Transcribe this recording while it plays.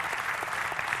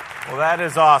Well, that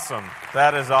is awesome.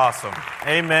 That is awesome.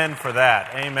 Amen for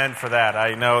that. Amen for that.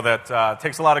 I know that it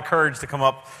takes a lot of courage to come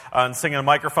up and sing in a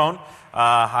microphone.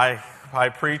 I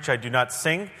preach. I do not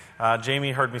sing.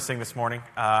 Jamie heard me sing this morning,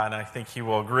 and I think he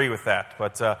will agree with that.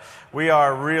 But we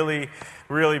are really,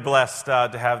 really blessed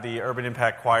to have the Urban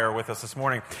Impact Choir with us this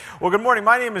morning. Well, good morning.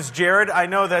 My name is Jared. I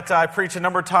know that I preached a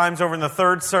number of times over in the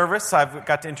third service. I've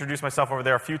got to introduce myself over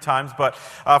there a few times. But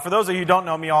for those of you who don't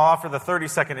know me, I'll offer the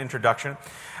 30-second introduction.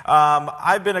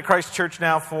 I've been at Christ Church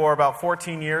now for about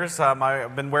 14 years.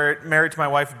 I've been married to my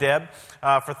wife, Deb,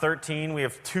 for 13. We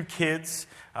have 2 kids.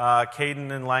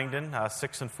 Caden and Langdon,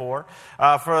 6 and 4.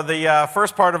 For the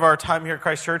first part of our time here at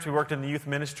Christ Church, we worked in the youth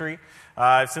ministry.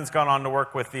 I've since gone on to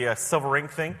work with the Silver Ring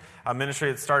Thing, a ministry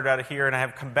that started out of here, and I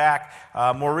have come back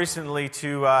more recently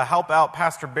to help out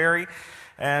Pastor Barry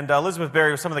and Elizabeth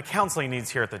Barry with some of the counseling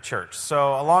needs here at the church.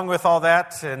 So along with all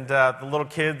that and the little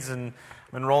kids, and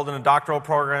I'm enrolled in a doctoral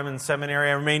program in seminary,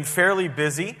 I remain fairly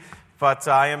busy, but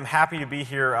I am happy to be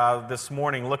here this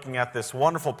morning looking at this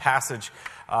wonderful passage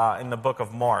in the book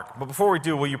of Mark. But before we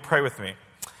do, will you pray with me?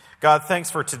 God, thanks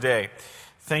for today.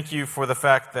 Thank you for the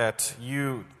fact that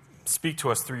you speak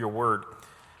to us through your word.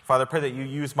 Father, I pray that you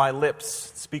use my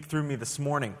lips, speak through me this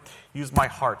morning. Use my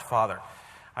heart, Father.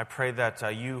 I pray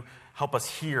that you help us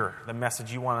hear the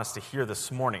message you want us to hear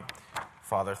this morning.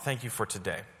 Father, thank you for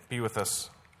today. Be with us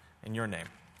in your name.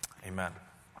 Amen.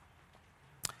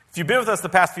 If you've been with us the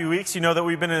past few weeks, you know that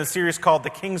we've been in a series called The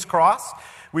King's Cross.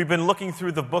 We've been looking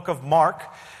through the book of Mark,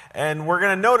 and we're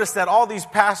going to notice that all these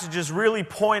passages really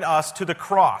point us to the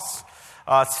cross.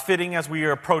 It's fitting as we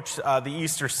approach the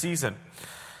Easter season.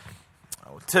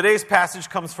 Today's passage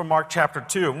comes from Mark chapter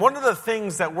 2. And one of the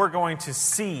things that we're going to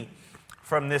see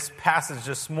from this passage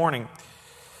this morning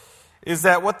is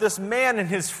that what this man and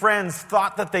his friends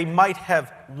thought that they might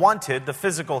have wanted, the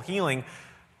physical healing,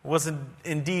 was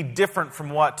indeed different from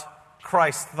what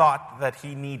Christ thought that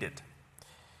he needed.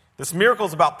 This miracle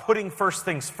is about putting first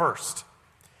things first.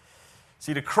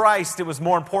 See, to Christ, it was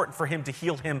more important for him to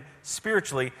heal him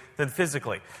spiritually than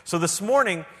physically. So this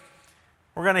morning,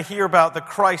 we're going to hear about the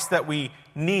Christ that we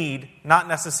need, not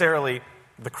necessarily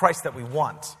the Christ that we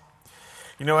want.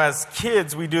 You know, as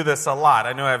kids, we do this a lot.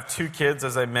 I know I have 2 kids,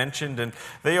 as I mentioned, and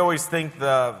they always think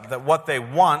that what they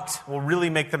want will really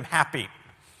make them happy.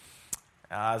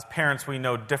 As parents, we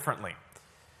know differently.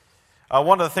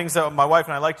 One of the things that my wife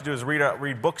and I like to do is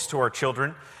read books to our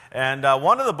children. And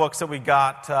one of the books that we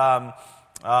got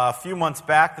a few months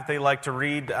back that they like to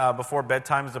read before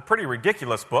bedtime is a pretty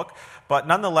ridiculous book. But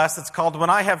nonetheless, it's called When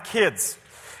I Have Kids.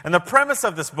 And the premise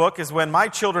of this book is when my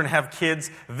children have kids,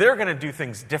 they're going to do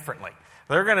things differently.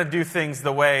 They're going to do things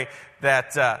the way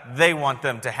that they want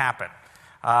them to happen.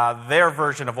 Their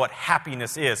version of what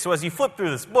happiness is. So as you flip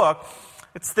through this book,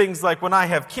 it's things like when I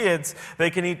have kids, they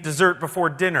can eat dessert before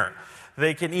dinner.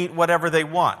 They can eat whatever they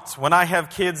want. When I have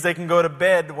kids, they can go to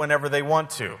bed whenever they want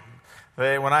to.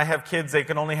 When I have kids, they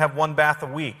can only have 1 bath a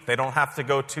week. They don't have to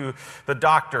go to the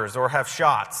doctors or have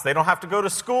shots. They don't have to go to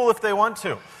school if they want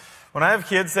to. When I have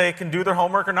kids, they can do their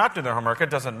homework or not do their homework. It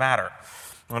doesn't matter.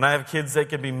 When I have kids, they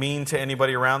can be mean to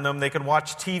anybody around them. They can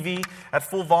watch TV at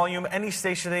full volume, any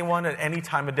station they want at any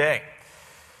time of day.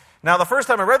 Now, the first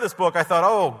time I read this book, I thought,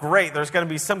 oh, great, there's going to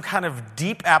be some kind of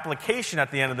deep application at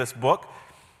the end of this book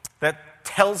that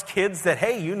tells kids that,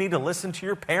 hey, you need to listen to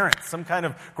your parents, some kind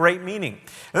of great meaning.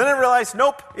 And then I realized,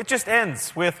 nope, it just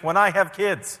ends with when I have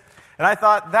kids. And I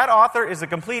thought, that author is a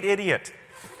complete idiot.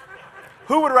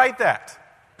 Who would write that?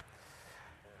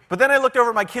 But then I looked over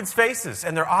at my kids' faces,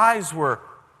 and their eyes were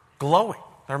glowing,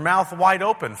 their mouth wide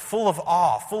open, full of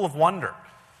awe, full of wonder.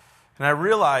 And I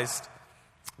realized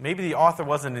maybe the author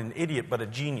wasn't an idiot, but a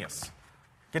genius,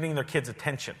 getting their kids'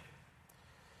 attention.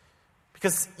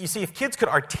 Because, you see, if kids could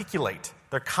articulate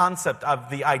their concept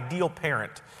of the ideal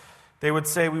parent, they would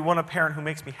say, we want a parent who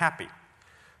makes me happy,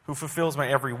 who fulfills my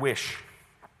every wish,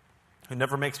 who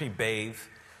never makes me bathe,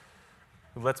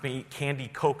 who lets me eat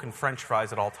candy, Coke, and French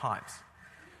fries at all times.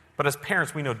 But as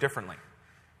parents, we know differently.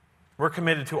 We're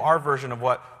committed to our version of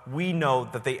what we know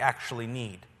that they actually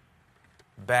need.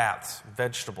 Baths,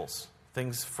 vegetables,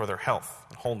 things for their health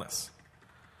and wholeness.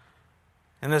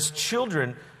 And as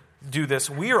children do this,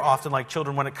 we are often like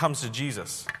children when it comes to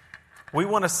Jesus. We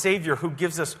want a Savior who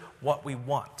gives us what we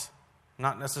want,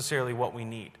 not necessarily what we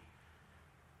need.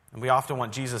 And we often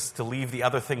want Jesus to leave the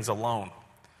other things alone.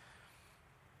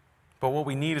 But what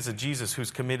we need is a Jesus who's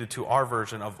committed to our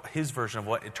version of his version of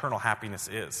what eternal happiness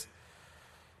is.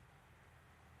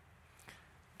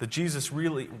 The Jesus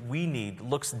really we need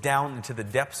looks down into the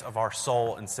depths of our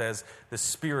soul and says the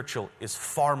spiritual is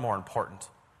far more important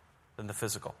than the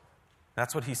physical.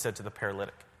 That's what he said to the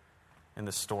paralytic. in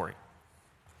this story.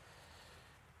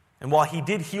 And while he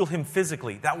did heal him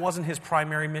physically, that wasn't his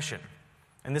primary mission.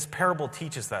 And this parable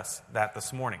teaches us that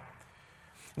this morning.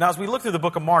 Now, as we look through the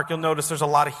book of Mark, you'll notice there's a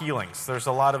lot of healings. There's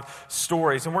a lot of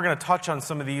stories, and we're going to touch on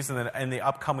some of these in the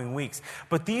upcoming weeks.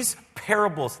 But these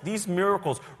parables, these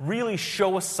miracles, really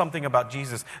show us something about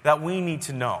Jesus that we need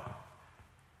to know.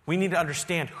 We need to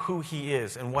understand who he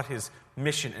is and what his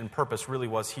mission and purpose really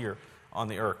was here on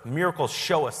the earth. Miracles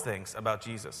show us things about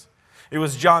Jesus. It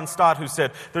was John Stott who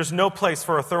said, "There's no place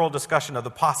for a thorough discussion of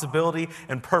the possibility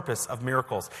and purpose of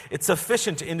miracles. It's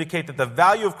sufficient to indicate that the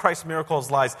value of Christ's miracles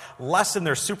lies less in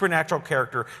their supernatural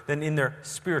character than in their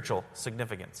spiritual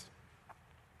significance."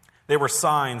 They were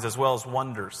signs as well as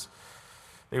wonders.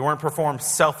 They weren't performed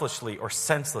selfishly or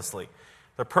senselessly.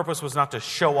 Their purpose was not to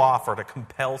show off or to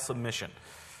compel submission.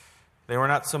 They were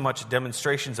not so much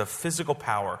demonstrations of physical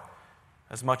power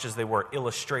as much as they were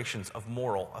illustrations of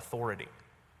moral authority.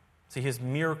 See, his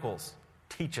miracles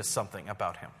teach us something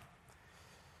about him.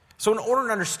 So in order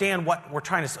to understand what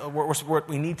what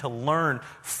we need to learn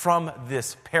from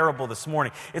this parable this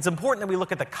morning, it's important that we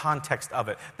look at the context of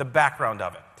it, the background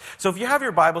of it. So if you have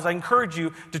your Bibles, I encourage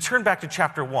you to turn back to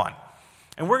chapter 1.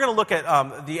 And we're going to look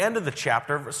at the end of the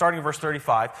chapter, starting in verse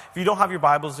 35. If you don't have your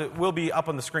Bibles, it will be up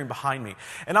on the screen behind me.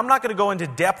 And I'm not going to go into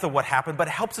depth of what happened, but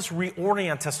it helps us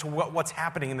reorient us to what's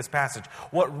happening in this passage,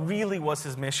 what really was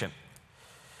his mission.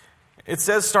 It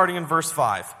says, starting in verse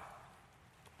 35,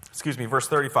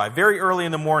 "Very early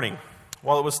in the morning,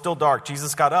 while it was still dark,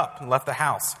 Jesus got up and left the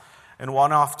house and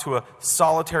went off to a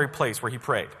solitary place where he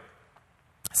prayed.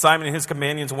 Simon and his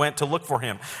companions went to look for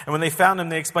him, and when they found him,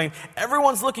 they exclaimed,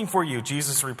 'Everyone's looking for you.'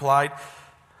 Jesus replied,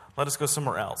 'Let us go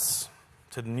somewhere else,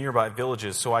 to the nearby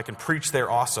villages, so I can preach there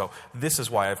also. This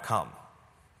is why I've come.'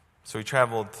 So he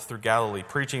traveled through Galilee,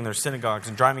 preaching in their synagogues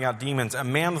and driving out demons. A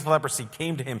man with leprosy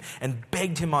came to him and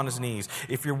begged him on his knees,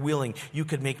 'If you're willing, you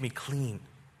could make me clean.'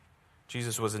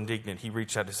 Jesus was indignant. He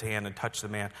reached out his hand and touched the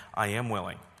man. 'I am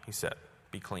willing,' he said.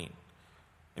 'Be clean.'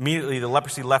 Immediately the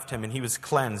leprosy left him and he was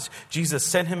cleansed. Jesus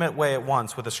sent him away at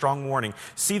once with a strong warning.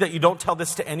 'See that you don't tell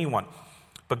this to anyone,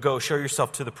 but go, show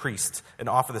yourself to the priests and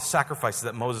offer the sacrifices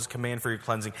that Moses commanded for your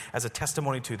cleansing as a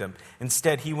testimony to them.'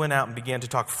 Instead, he went out and began to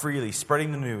talk freely,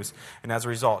 spreading the news. And as a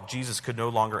result, Jesus could no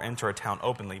longer enter a town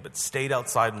openly, but stayed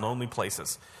outside in lonely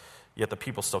places. Yet the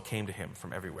people still came to him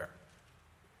from everywhere."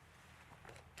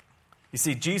 You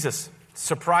see, Jesus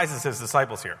surprises his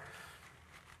disciples here.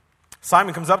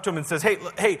 Simon comes up to him and says,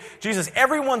 Hey, Jesus,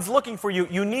 everyone's looking for you.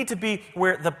 You need to be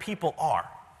where the people are."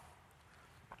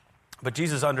 But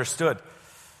Jesus understood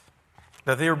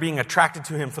that they were being attracted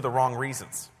to him for the wrong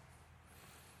reasons.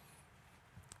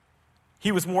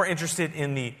 He was more interested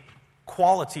in the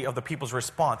quality of the people's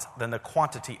response than the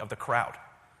quantity of the crowd.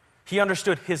 He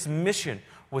understood his mission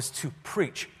was to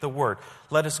preach the word.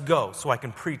 "Let us go so I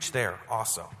can preach there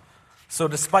also." So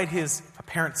despite his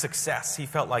apparent success, he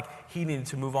felt like he needed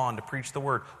to move on to preach the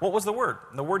word. What was the word?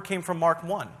 The word came from Mark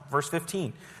 1, verse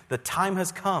 15. "The time has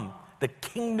come. The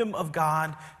kingdom of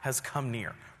God has come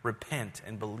near. Repent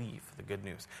and believe the good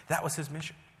news." That was his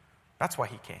mission. That's why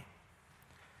he came.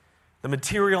 The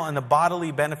material and the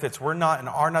bodily benefits were not and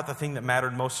are not the thing that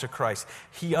mattered most to Christ.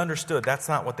 He understood that's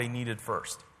not what they needed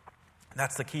first.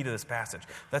 That's the key to this passage.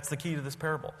 That's the key to this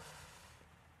parable.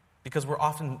 Because we're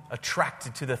often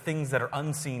attracted to the things that are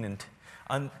unseen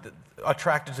and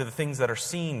attracted to the things that are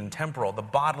seen and temporal, the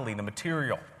bodily, the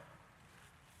material.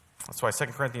 That's why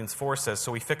 2 Corinthians 4 says,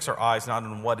 "So we fix our eyes not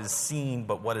on what is seen,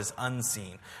 but what is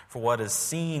unseen. For what is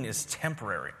seen is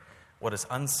temporary. What is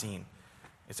unseen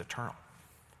is eternal."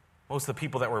 Most of the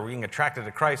people that were being attracted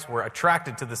to Christ were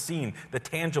attracted to the seen, the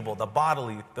tangible, the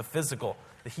bodily, the physical,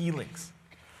 the healings.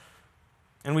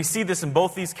 And we see this in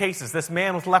both these cases. This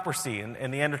man with leprosy in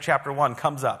the end of chapter 1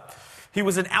 comes up. He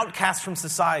was an outcast from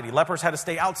society. Lepers had to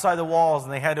stay outside the walls,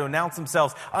 and they had to announce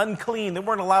themselves unclean. They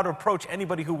weren't allowed to approach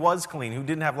anybody who was clean, who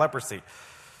didn't have leprosy.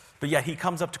 But yet he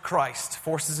comes up to Christ,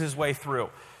 forces his way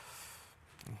through.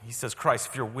 He says, "Christ,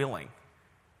 if you're willing,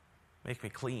 make me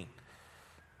clean."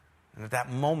 And at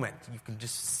that moment, you can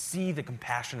just see the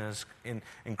compassion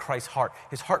in Christ's heart.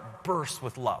 His heart bursts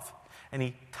with love, and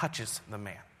he touches the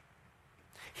man.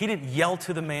 He didn't yell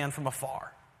to the man from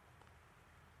afar.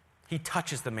 He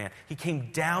touches the man. He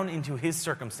came down into his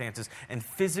circumstances and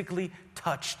physically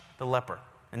touched the leper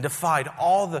and defied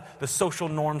all the social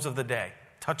norms of the day,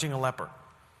 touching a leper.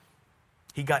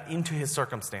 He got into his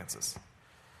circumstances,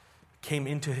 came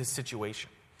into his situation.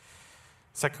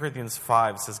 2 Corinthians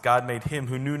 5 says, "God made him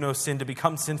who knew no sin to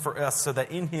become sin for us, so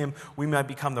that in him we might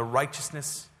become the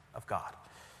righteousness of God."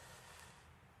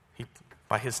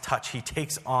 By his touch, he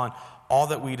takes on all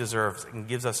that we deserve and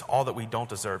gives us all that we don't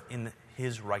deserve in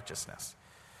his righteousness.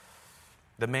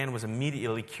 The man was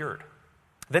immediately cured.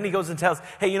 Then he goes and tells,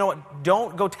 hey, you know what?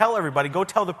 Don't go tell everybody. Go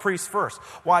tell the priest first.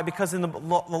 Why? Because in the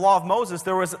law of Moses,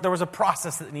 there was a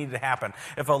process that needed to happen.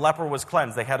 If a leper was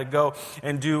cleansed, they had to go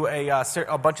and do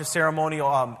a bunch of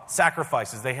ceremonial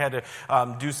sacrifices. They had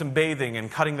to do some bathing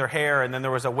and cutting their hair, and then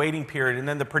there was a waiting period, and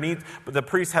then the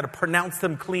priest had to pronounce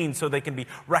them clean so they can be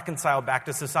reconciled back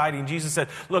to society. And Jesus said,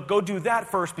 look, go do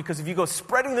that first, because if you go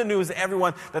spreading the news to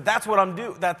everyone that's what I'm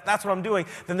doing,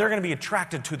 then they're going to be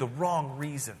attracted to the wrong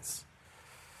reasons.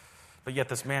 But yet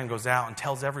this man goes out and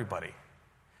tells everybody.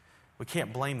 We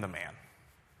can't blame the man.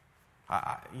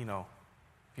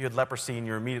 If you had leprosy and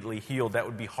you're immediately healed, that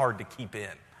would be hard to keep in.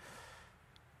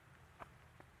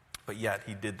 But yet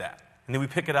he did that. And then we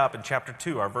pick it up in chapter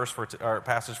 2, our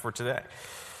passage for today. It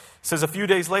says, a few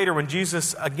days later, when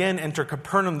Jesus again entered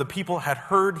Capernaum, the people had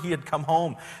heard he had come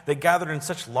home. They gathered in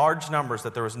such large numbers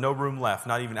that there was no room left,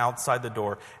 not even outside the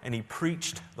door, and he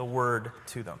preached the word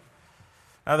to them.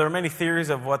 Now, there are many theories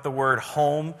of what the word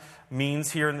home means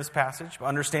here in this passage. But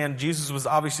understand, Jesus was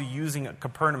obviously using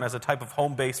Capernaum as a type of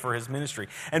home base for his ministry.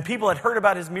 And people had heard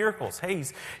about his miracles. Hey,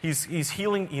 he's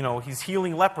healing, he's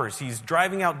healing lepers. He's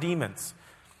driving out demons.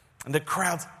 And the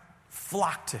crowds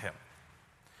flocked to him.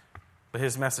 But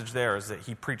his message there is that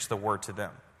he preached the word to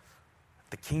them.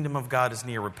 The kingdom of God is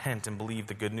near. Repent and believe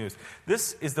the good news.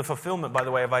 This is the fulfillment, by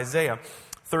the way, of Isaiah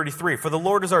 33. For the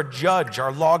Lord is our judge,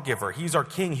 our lawgiver. He's our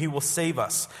king. He will save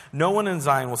us. No one in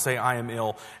Zion will say, I am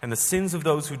ill, and the sins of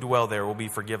those who dwell there will be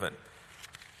forgiven.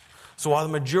 So while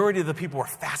the majority of the people were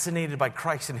fascinated by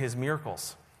Christ and his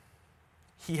miracles,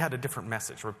 he had a different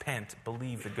message. Repent,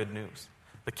 believe the good news.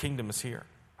 The kingdom is here.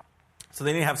 So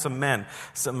they need to have some men.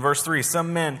 Verse 3,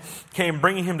 some men came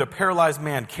bringing him to a paralyzed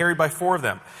man, carried by 4 of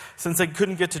them. Since they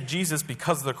couldn't get to Jesus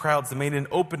because of the crowds, they made an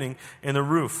opening in the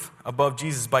roof above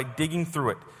Jesus by digging through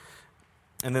it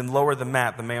and then lowered the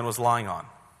mat the man was lying on.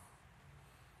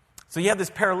 So you have this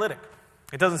paralytic.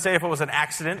 It doesn't say if it was an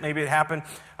accident. Maybe it happened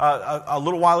a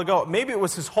little while ago. Maybe it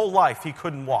was his whole life he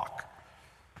couldn't walk.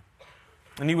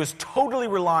 And he was totally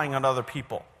relying on other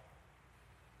people.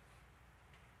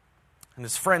 And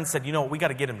his friend said, we got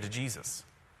to get him to Jesus.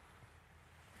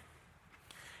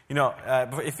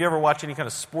 If you ever watch any kind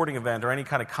of sporting event or any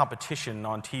kind of competition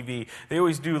on TV, they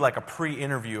always do like a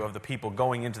pre-interview of the people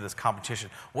going into this competition.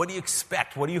 What do you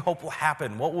expect? What do you hope will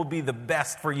happen? What will be the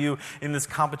best for you in this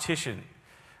competition?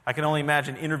 I can only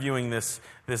imagine interviewing this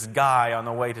guy on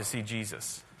the way to see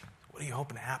Jesus. What are you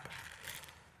hoping to happen?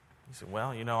 He said,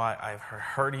 well, I've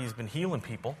heard he's been healing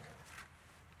people.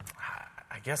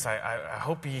 I guess I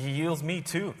hope he heals me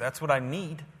too. That's what I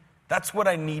need. That's what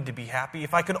I need to be happy.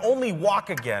 If I could only walk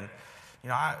again,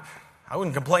 I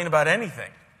wouldn't complain about anything.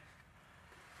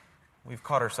 We've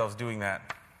caught ourselves doing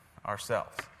that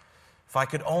ourselves. If I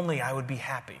could only, I would be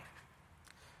happy.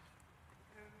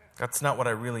 That's not what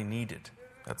I really needed.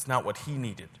 That's not what he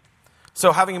needed.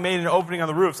 So having made an opening on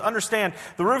the roofs, understand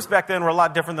the roofs back then were a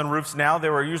lot different than roofs now. They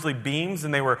were usually beams,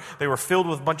 and they were filled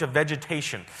with a bunch of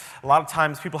vegetation. A lot of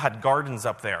times people had gardens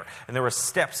up there, and there were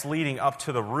steps leading up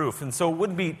to the roof. And so it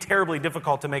wouldn't be terribly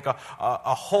difficult to make a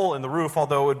hole in the roof,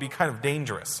 although it would be kind of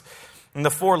dangerous. And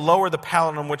the 4 lowered the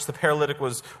pallet on which the paralytic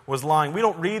was lying. We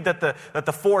don't read that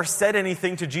the 4 said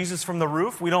anything to Jesus from the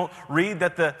roof. We don't read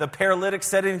that the paralytic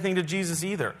said anything to Jesus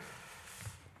either.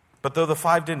 But though the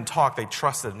 5 didn't talk, they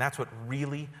trusted, and that's what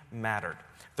really mattered.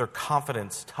 Their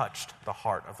confidence touched the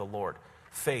heart of the Lord.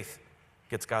 Faith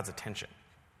gets God's attention.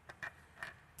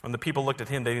 When the people looked at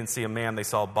him, they didn't see a man. They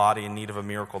saw a body in need of a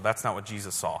miracle. That's not what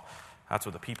Jesus saw. That's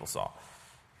what the people saw.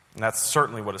 And that's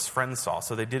certainly what his friends saw.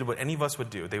 So they did what any of us would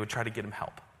do. They would try to get him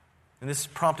help. And this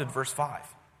prompted verse 5.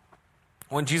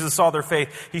 When Jesus saw their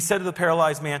faith, he said to the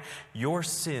paralyzed man, your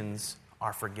sins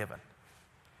are forgiven.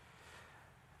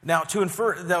 Now, to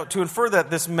infer that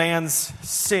this man's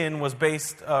sin was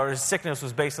based, or his sickness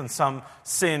was based on some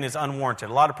sin is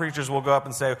unwarranted. A lot of preachers will go up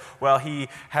and say, well, he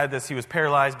was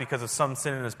paralyzed because of some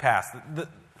sin in his past.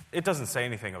 It doesn't say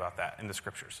anything about that in the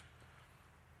Scriptures.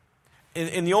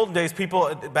 In the olden days,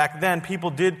 back then, people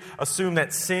did assume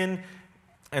that sin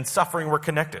and suffering were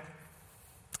connected.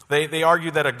 They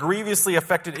argued that a grievously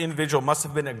affected individual must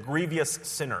have been a grievous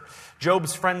sinner.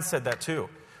 Job's friends said that too.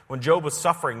 When Job was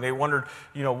suffering, they wondered,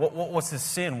 what was his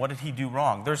sin? What did he do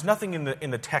wrong? There's nothing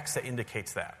in the text that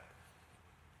indicates that.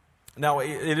 Now,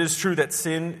 it is true that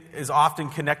sin is often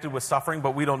connected with suffering,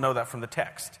 but we don't know that from the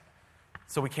text.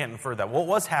 So we can't infer that. What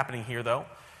was happening here, though,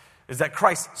 is that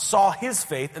Christ saw his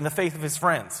faith and the faith of his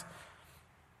friends.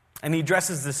 And he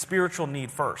addresses the spiritual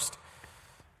need first.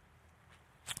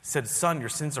 He said, son, your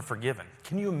sins are forgiven.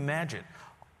 Can you imagine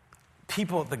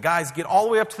the guys get all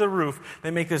the way up to the roof.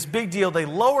 They make this big deal. They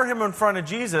lower him in front of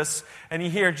Jesus, and you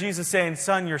hear Jesus saying,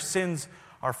 "Son, your sins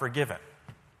are forgiven."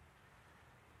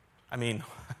 I mean,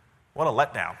 what a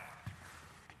letdown.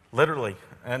 Literally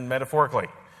and metaphorically.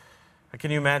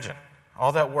 Can you imagine?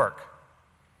 All that work.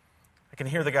 I can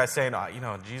hear the guy saying,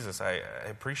 "Jesus, I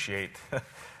appreciate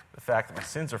the fact that my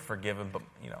sins are forgiven, but,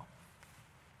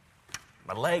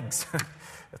 my legs,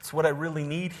 that's what I really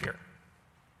need here."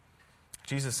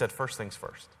 Jesus said first things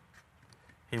first.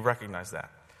 He recognized that.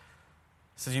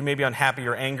 He says, "You may be unhappy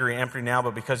or angry and empty now,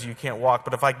 but because you can't walk.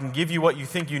 But if I can give you what you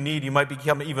think you need, you might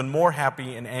become even more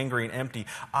happy and angry and empty.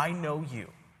 I know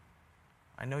you.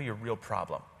 I know your real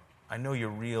problem. I know your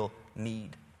real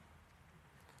need."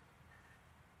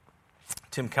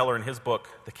 Tim Keller, in his book,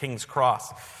 The King's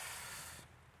Cross,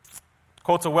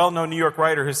 quotes a well-known New York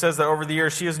writer who says that over the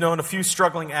years she has known a few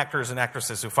struggling actors and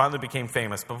actresses who finally became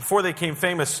famous. But before they became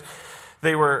famous,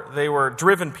 they were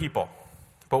driven people.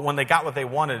 But when they got what they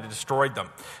wanted, it destroyed them.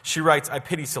 She writes, "I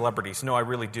pity celebrities. No, I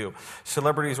really do.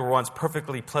 Celebrities were once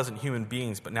perfectly pleasant human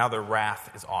beings, but now their wrath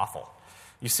is awful.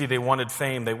 You see, they wanted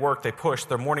fame. They worked. They pushed.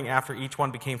 Their morning after each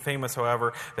one became famous,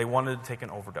 however, they wanted to take an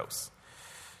overdose.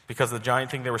 Because the giant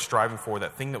thing they were striving for,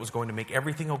 that thing that was going to make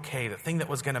everything okay, the thing that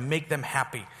was going to make them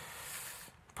happy,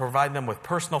 provide them with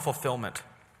personal fulfillment,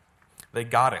 they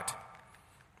got it,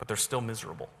 but they're still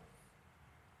miserable."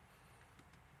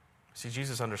 See,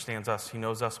 Jesus understands us. He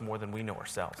knows us more than we know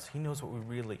ourselves. He knows what we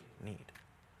really need.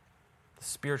 The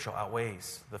spiritual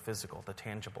outweighs the physical, the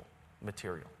tangible,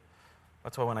 material.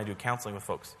 That's why when I do counseling with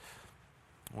folks,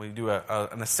 we do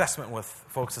an assessment with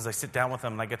folks as I sit down with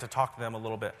them and I get to talk to them a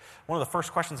little bit. One of the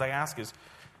first questions I ask is,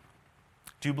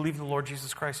 do you believe in the Lord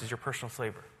Jesus Christ as your personal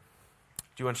Savior?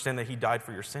 Do you understand that He died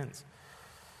for your sins?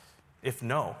 If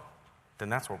no, then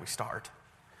that's where we start.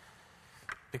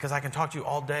 Because I can talk to you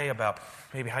all day about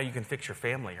maybe how you can fix your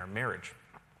family, your marriage,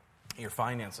 your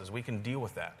finances. We can deal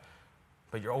with that.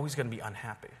 But you're always going to be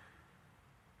unhappy.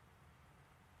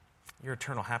 Your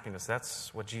eternal happiness,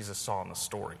 that's what Jesus saw in the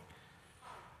story.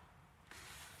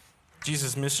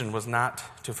 Jesus' mission was not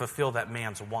to fulfill that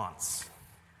man's wants,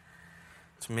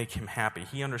 to make him happy.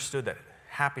 He understood that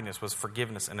happiness was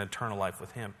forgiveness and eternal life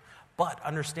with Him. But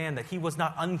understand that He was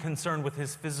not unconcerned with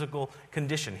his physical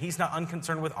condition. He's not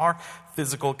unconcerned with our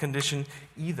physical condition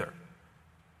either.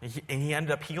 And He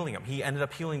ended up healing him. He ended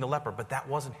up healing the leper, but that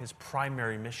wasn't His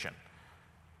primary mission,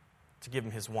 to give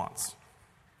him his wants.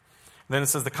 Then it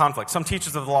says the conflict. Some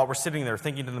teachers of the law were sitting there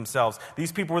thinking to themselves,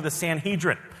 these people were the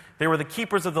Sanhedrin. They were the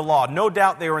keepers of the law. No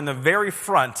doubt they were in the very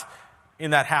front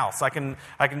in that house. I can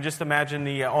just imagine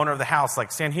the owner of the house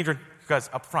like, Sanhedrin, you guys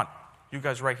up front. You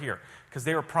guys right here. Because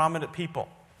they were prominent people.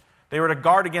 They were to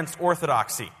guard against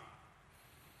orthodoxy.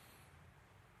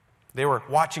 They were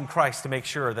watching Christ to make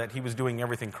sure that He was doing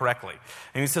everything correctly.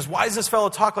 And he says, why does this fellow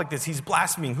talk like this? He's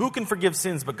blaspheming. Who can forgive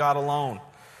sins but God alone?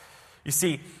 You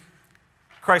see,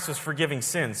 Christ was forgiving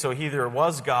sins, so he either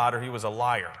was God or he was a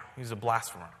liar. He was a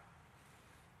blasphemer.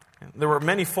 There were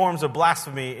many forms of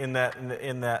blasphemy in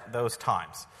those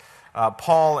times.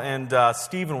 Paul and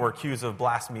Stephen were accused of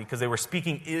blasphemy because they were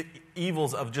speaking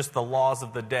evils of just the laws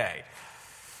of the day.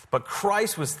 But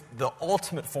Christ was the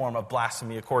ultimate form of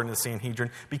blasphemy according to the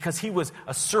Sanhedrin because He was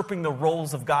usurping the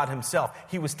roles of God Himself.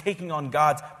 He was taking on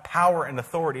God's power and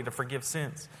authority to forgive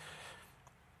sins.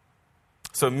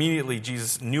 So immediately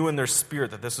Jesus knew in their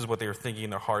spirit that this is what they were thinking in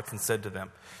their hearts and said to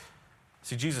them.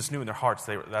 See, Jesus knew in their hearts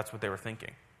that's what they were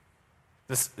thinking.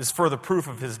 This is further proof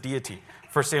of His deity.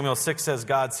 1 Samuel 6 says,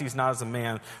 God sees not as a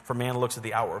man, for man looks at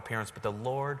the outward appearance, but the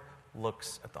Lord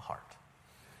looks at the heart.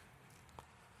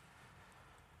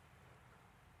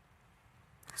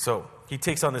 So He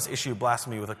takes on this issue of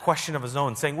blasphemy with a question of His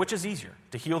own, saying, which is easier,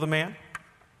 to heal the man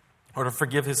or to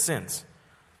forgive his sins?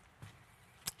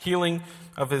 Healing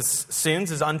of his sins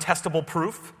is untestable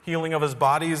proof. Healing of his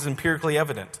body is empirically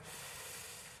evident.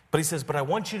 But He says, but I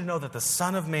want you to know that the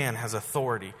Son of Man has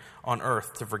authority on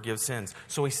earth to forgive sins.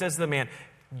 So He says to the man,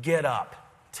 get up,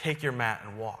 take your mat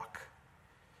and walk.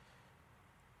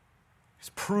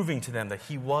 He's proving to them that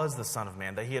He was the Son of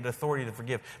Man, that He had authority to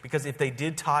forgive. Because if they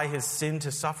did tie His sin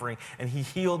to suffering and He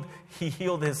healed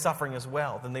his suffering as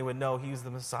well, then they would know He was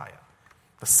the Messiah,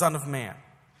 the Son of Man.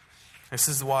 This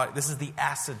is the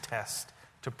acid test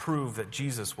to prove that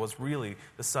Jesus was really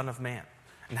the Son of Man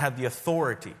and had the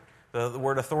authority. The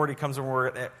word authority comes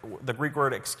from the Greek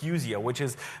word exousia, which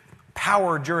is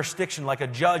power, jurisdiction, like a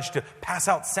judge to pass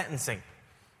out sentencing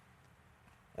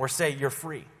or say you're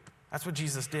free. That's what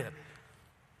Jesus did.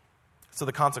 So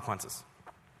the consequences.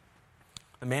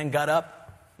 The man got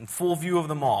up in full view of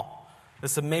them all.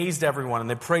 This amazed everyone, and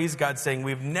they praised God, saying,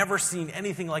 we've never seen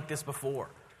anything like this before.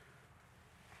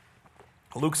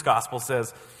 Luke's gospel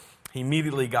says he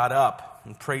immediately got up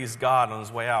and praised God on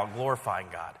his way out, glorifying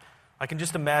God. I can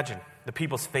just imagine the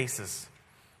people's faces,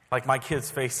 like my kids'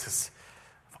 faces,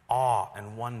 of awe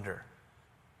and wonder,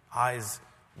 eyes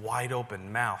wide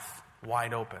open, mouth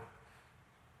wide open,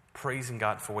 praising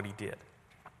God for what he did.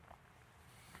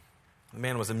 The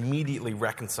man was immediately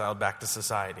reconciled back to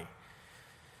society.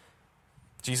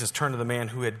 Jesus turned to the man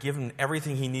who had given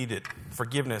everything he needed,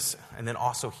 forgiveness, and then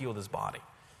also healed his body.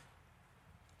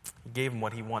 He gave him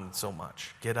what he wanted so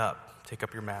much. Get up, take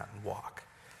up your mat, and walk.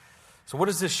 So what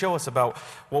does this show us about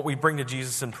what we bring to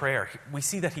Jesus in prayer? We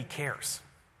see that he cares.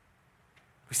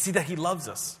 We see that he loves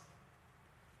us.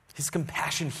 His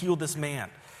compassion healed this man.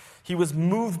 He was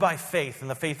moved by faith and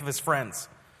the faith of his friends.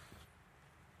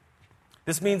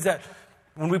 This means that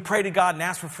when we pray to God and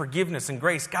ask for forgiveness and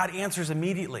grace, God answers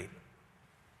immediately.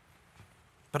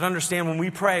 But understand, when we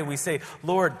pray, we say,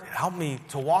 Lord, help me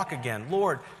to walk again.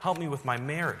 Lord, help me with my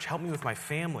marriage. Help me with my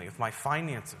family, with my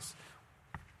finances,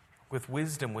 with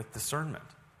wisdom, with discernment.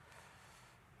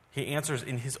 He answers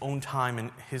in his own time,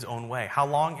 in his own way. How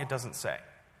long? It doesn't say.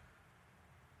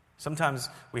 Sometimes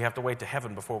we have to wait to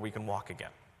heaven before we can walk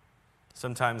again.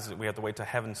 Sometimes we have to wait to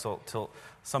heaven till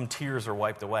some tears are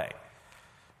wiped away.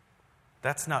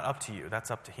 That's not up to you. That's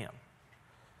up to him.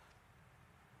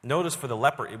 Notice for the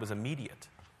leper, it was immediate.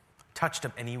 Touched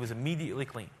him, and he was immediately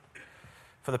clean.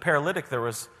 For the paralytic, there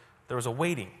was a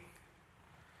waiting.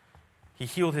 He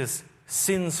healed his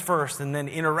sins first and then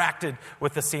interacted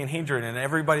with the Sanhedrin and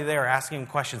everybody there asking him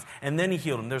questions. And then he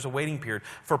healed him. There's a waiting period.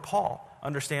 For Paul,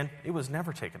 understand, it was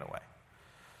never taken away.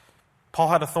 Paul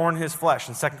had a thorn in his flesh.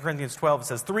 In 2 Corinthians 12, it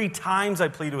says, 3 times I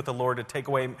pleaded with the Lord to take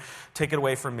it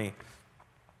away from me.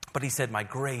 But he said, my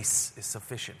grace is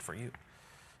sufficient for you.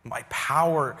 My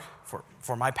power,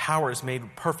 for my power is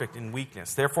made perfect in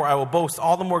weakness. Therefore, I will boast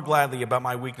all the more gladly about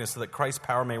my weakness so that Christ's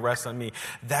power may rest on me.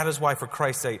 That is why, for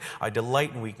Christ's sake, I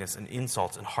delight in weakness and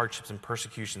insults and hardships and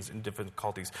persecutions and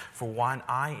difficulties. For when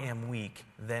I am weak,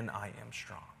 then I am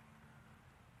strong.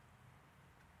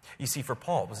 You see, for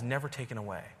Paul, it was never taken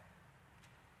away.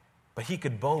 But he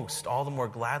could boast all the more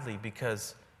gladly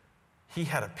because he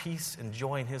had a peace and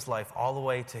joy in his life all the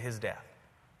way to his death.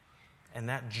 And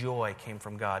that joy came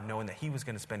from God, knowing that he was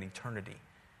going to spend eternity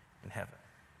in heaven.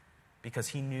 Because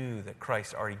he knew that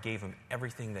Christ already gave him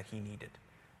everything that he needed,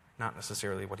 not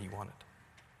necessarily what he wanted.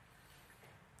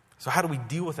 So how do we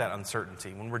deal with that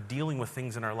uncertainty when we're dealing with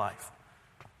things in our life?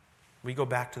 We go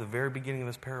back to the very beginning of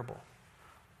this parable.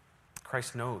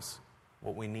 Christ knows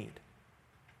what we need.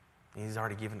 And he's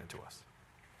already given it to us.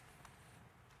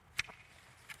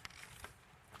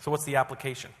 So what's the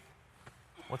application?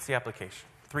 What's the application?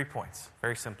 3 points,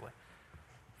 very simply.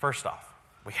 First off,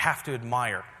 we have to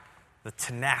admire the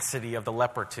tenacity of the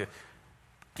leper to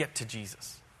get to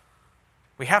Jesus.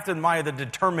 We have to admire the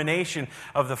determination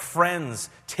of the friends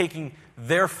taking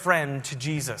their friend to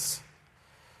Jesus.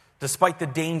 Despite the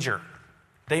danger,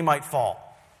 they might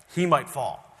fall. He might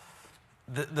fall.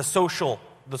 The social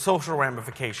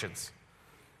ramifications.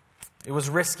 It was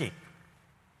risky,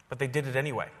 but they did it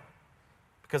anyway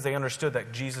because they understood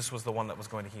that Jesus was the one that was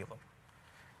going to heal them.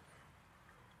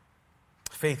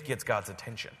 Faith gets God's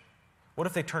attention. What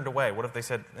if they turned away? What if they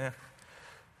said,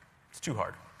 it's too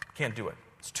hard. Can't do it.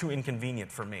 It's too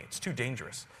inconvenient for me. It's too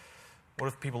dangerous. What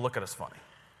if people look at us funny?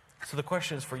 So the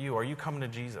question is for you, are you coming to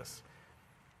Jesus?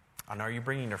 And are you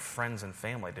bringing your friends and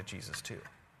family to Jesus too?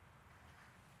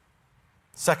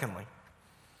 Secondly,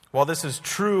 while this is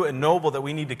true and noble that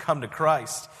we need to come to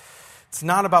Christ, it's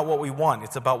not about what we want,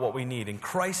 it's about what we need. And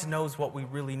Christ knows what we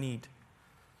really need.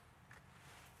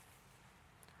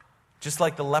 Just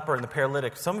like the leper and the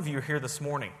paralytic, some of you are here this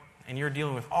morning and you're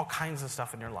dealing with all kinds of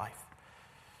stuff in your life.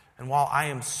 And while I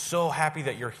am so happy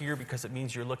that you're here because it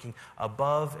means you're looking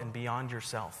above and beyond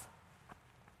yourself,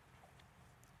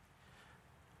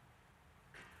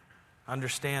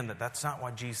 understand that that's not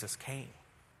why Jesus came.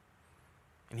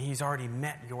 And he's already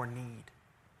met your need.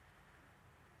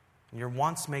 And your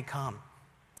wants may come.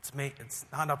 It's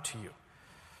not up to you.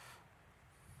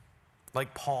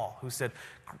 Like Paul, who said,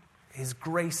 his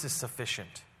grace is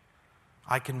sufficient.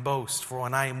 I can boast, for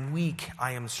when I am weak,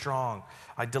 I am strong.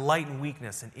 I delight in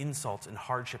weakness and insults and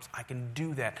hardships. I can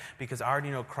do that because I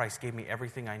already know Christ gave me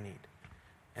everything I need.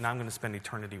 And I'm going to spend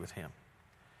eternity with him.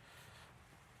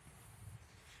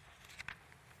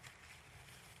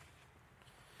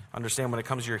 Understand when it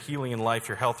comes to your healing in life,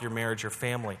 your health, your marriage, your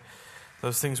family,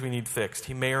 those things we need fixed.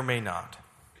 He may or may not.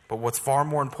 But what's far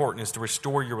more important is to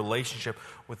restore your relationship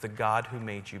with the God who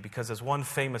made you. Because as one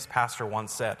famous pastor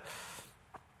once said,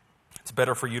 it's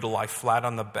better for you to lie flat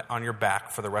on your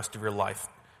back for the rest of your life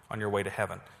on your way to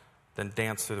heaven than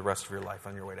dance through the rest of your life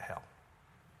on your way to hell.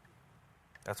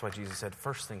 That's why Jesus said,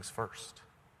 first things first.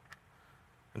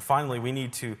 And finally, we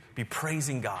need to be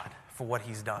praising God for what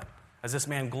he's done. As this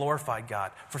man glorified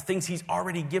God for things he's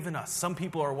already given us. Some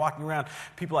people are walking around,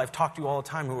 people I've talked to all the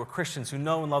time who are Christians, who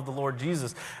know and love the Lord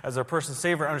Jesus as their personal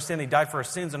Savior, understand he died for our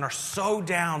sins, and are so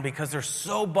down because they're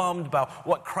so bummed about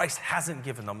what Christ hasn't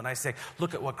given them. And I say,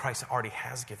 look at what Christ already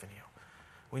has given you.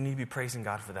 We need to be praising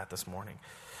God for that this morning.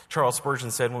 Charles Spurgeon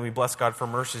said, when we bless God for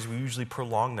mercies, we usually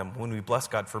prolong them. When we bless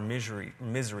God for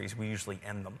miseries, we usually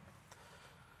end them.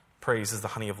 Praise is the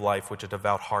honey of life, which a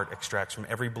devout heart extracts from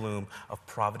every bloom of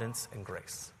providence and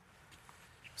grace.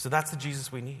 So that's the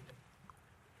Jesus we need.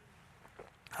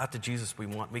 That's the Jesus we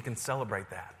want. We can celebrate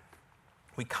that.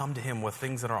 We come to him with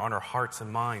things that are on our hearts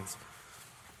and minds,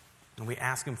 and we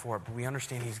ask him for it, but we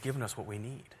understand he's given us what we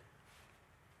need.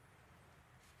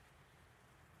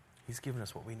 He's given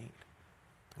us what we need,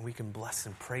 and we can bless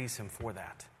and praise him for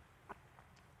that.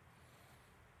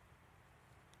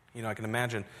 You know, I can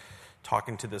imagine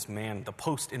talking to this man, the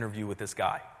post-interview with this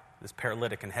guy, this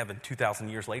paralytic in heaven 2,000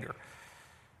 years later.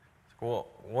 Well,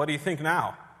 what do you think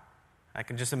now? I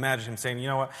can just imagine him saying, you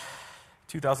know what,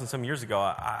 2,000 some years ago,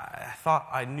 I thought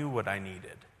I knew what I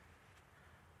needed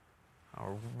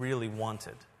or really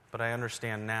wanted, but I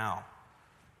understand now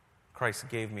Christ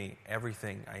gave me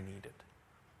everything I needed.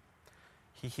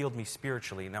 He healed me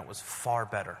spiritually, and that was far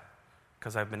better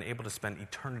because I've been able to spend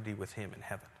eternity with him in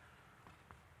heaven.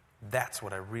 That's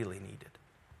what I really needed.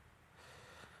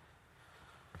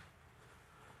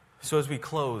 So as we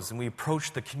close and we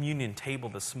approach the communion table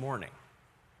this morning,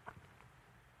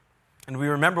 and we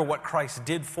remember what Christ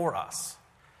did for us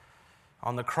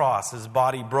on the cross, his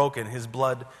body broken, his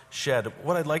blood shed,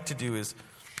 what I'd like to do is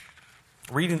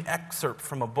read an excerpt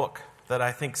from a book that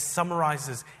I think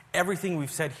summarizes everything we've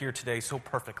said here today so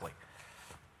perfectly.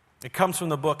 It comes from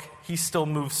the book, He Still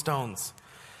Moves Stones.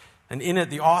 And in it,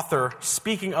 the author,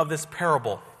 speaking of this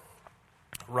parable,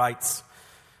 writes,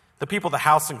 the people of the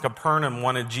house in Capernaum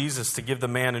wanted Jesus to give the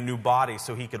man a new body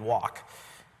so he could walk.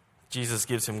 Jesus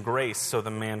gives him grace so the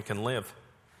man can live.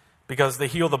 Because to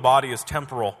heal the body is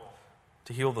temporal,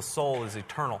 to heal the soul is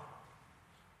eternal.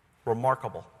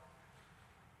 Remarkable.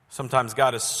 Sometimes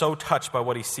God is so touched by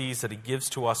what he sees that he gives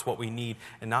to us what we need,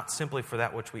 and not simply for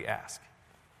that which we ask.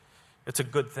 It's a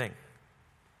good thing.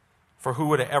 For who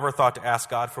would have ever thought to ask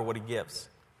God for what he gives?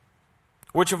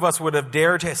 Which of us would have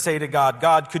dared to say to God,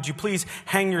 God, could you please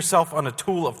hang yourself on a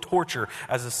tool of torture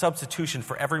as a substitution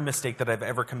for every mistake that I've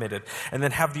ever committed? And then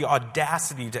have the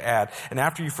audacity to add, and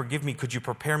after you forgive me, could you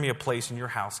prepare me a place in your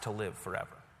house to live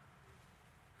forever?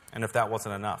 And if that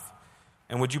wasn't enough,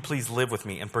 and would you please live with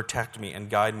me and protect me and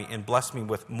guide me and bless me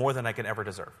with more than I could ever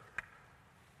deserve?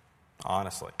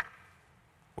 Honestly,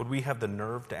 would we have the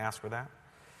nerve to ask for that?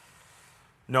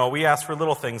 No, we ask for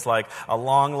little things like a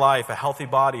long life, a healthy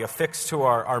body, a fix to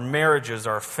our marriages,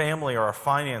 our family, or our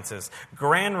finances.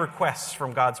 Grand requests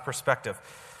from God's perspective.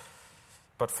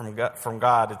 But from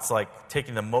God, it's like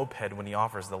taking the moped when he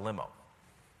offers the limo.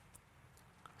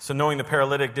 So knowing the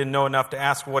paralytic didn't know enough to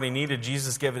ask for what he needed,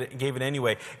 Jesus gave it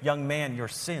anyway. Young man, your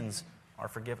sins are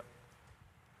forgiven.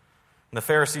 And the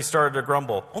Pharisees started to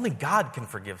grumble. Only God can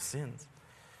forgive sins.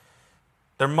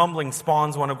 Their mumbling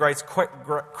spawns one of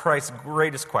Christ's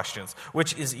greatest questions.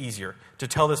 Which is easier, to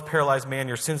tell this paralyzed man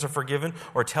your sins are forgiven,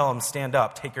 or tell him, stand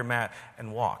up, take your mat,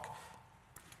 and walk?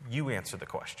 You answer the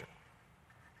question.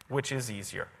 Which is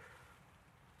easier?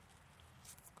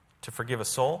 To forgive a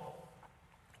soul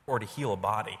or to heal a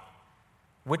body?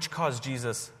 Which caused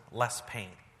Jesus less pain?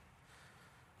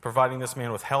 Providing this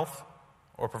man with health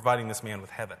or providing this man with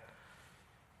heaven?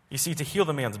 You see, to heal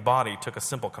the man's body took a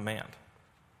simple command.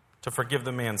 To forgive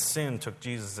the man's sin took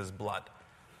Jesus' blood.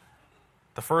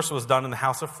 The first was done in the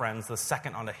house of friends, the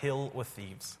second on a hill with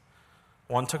thieves.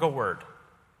 One took a word,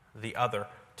 the other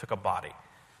took a body.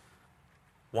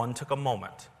 One took a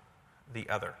moment, the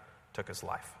other took his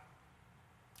life.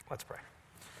 Let's pray.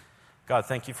 God,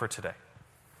 thank you for today.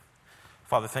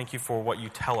 Father, thank you for what you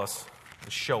tell us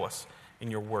and show us in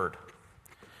your word.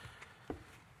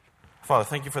 Father,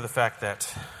 thank you for the fact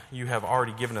that you have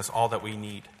already given us all that we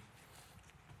need.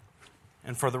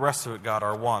 And for the rest of it, God,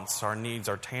 our wants, our needs,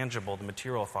 our tangible, the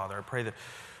material, Father, I pray that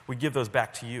we give those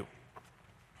back to you.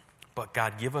 But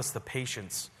God, give us the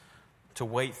patience to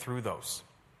wait through those.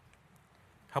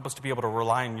 Help us to be able to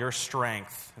rely on your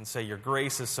strength and say your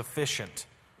grace is sufficient.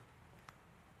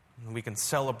 And we can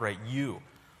celebrate you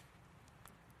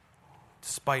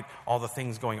despite all the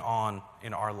things going on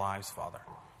in our lives, Father.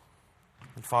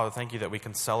 And Father, thank you that we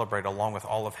can celebrate along with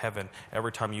all of heaven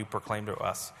every time you proclaim to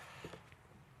us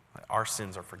our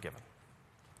sins are forgiven.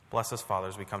 Bless us, Father,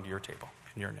 as we come to your table.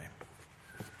 In your name.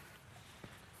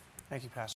 Thank you, Pastor.